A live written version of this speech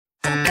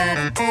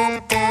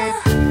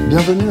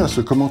Bienvenue à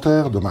ce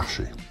commentaire de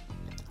marché.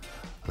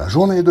 La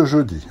journée de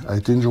jeudi a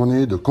été une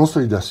journée de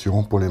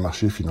consolidation pour les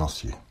marchés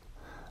financiers.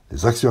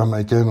 Les actions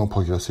américaines ont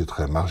progressé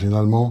très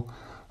marginalement,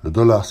 le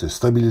dollar s'est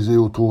stabilisé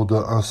autour de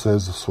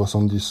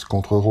 1,1670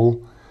 contre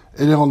euro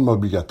et les rendements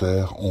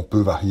obligataires ont peu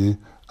varié,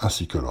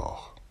 ainsi que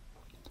l'or.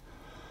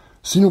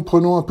 Si nous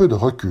prenons un peu de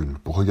recul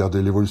pour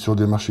regarder l'évolution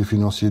des marchés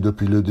financiers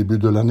depuis le début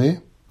de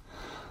l'année,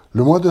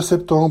 le mois de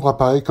septembre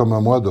apparaît comme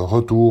un mois de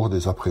retour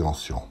des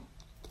appréhensions.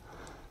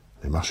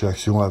 Les marchés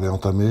actions avaient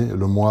entamé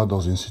le mois dans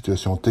une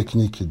situation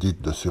technique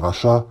dite de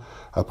surachat,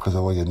 après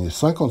avoir gagné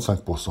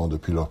 55%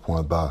 depuis leur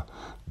point bas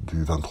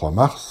du 23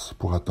 mars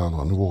pour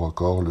atteindre un nouveau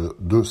record le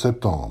 2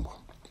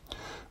 septembre.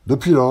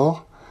 Depuis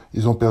lors,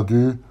 ils ont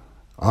perdu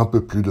un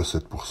peu plus de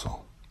 7%.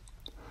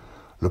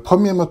 Le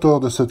premier moteur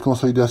de cette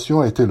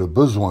consolidation a été le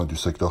besoin du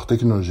secteur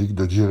technologique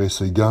de gérer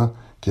ses gains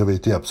qui avaient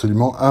été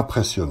absolument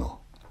impressionnants.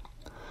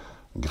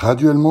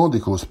 Graduellement, des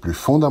causes plus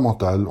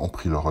fondamentales ont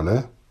pris le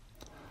relais.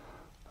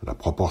 La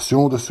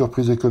proportion de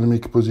surprises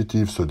économiques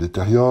positives se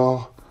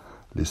détériore,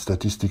 les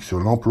statistiques sur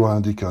l'emploi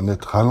indiquent un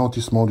net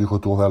ralentissement du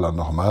retour vers la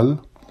normale,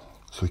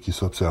 ce qui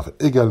s'observe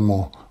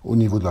également au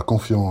niveau de la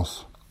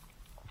confiance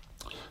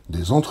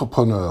des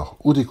entrepreneurs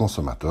ou des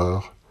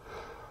consommateurs.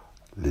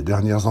 Les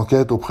dernières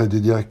enquêtes auprès des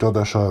directeurs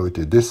d'achat ont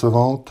été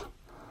décevantes,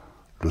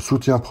 le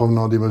soutien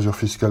provenant des mesures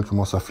fiscales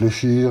commence à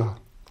fléchir.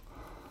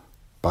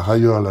 Par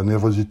ailleurs, la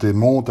nervosité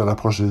monte à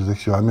l'approche des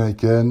élections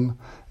américaines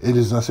et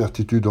les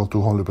incertitudes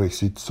entourant le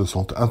Brexit se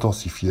sont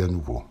intensifiées à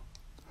nouveau.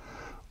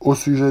 Au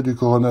sujet du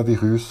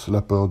coronavirus,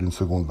 la peur d'une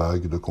seconde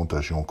vague de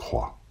contagion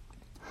croît.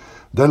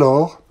 Dès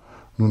lors,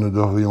 nous ne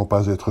devrions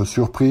pas être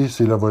surpris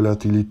si la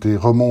volatilité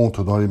remonte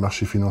dans les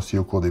marchés financiers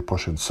au cours des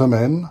prochaines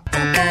semaines.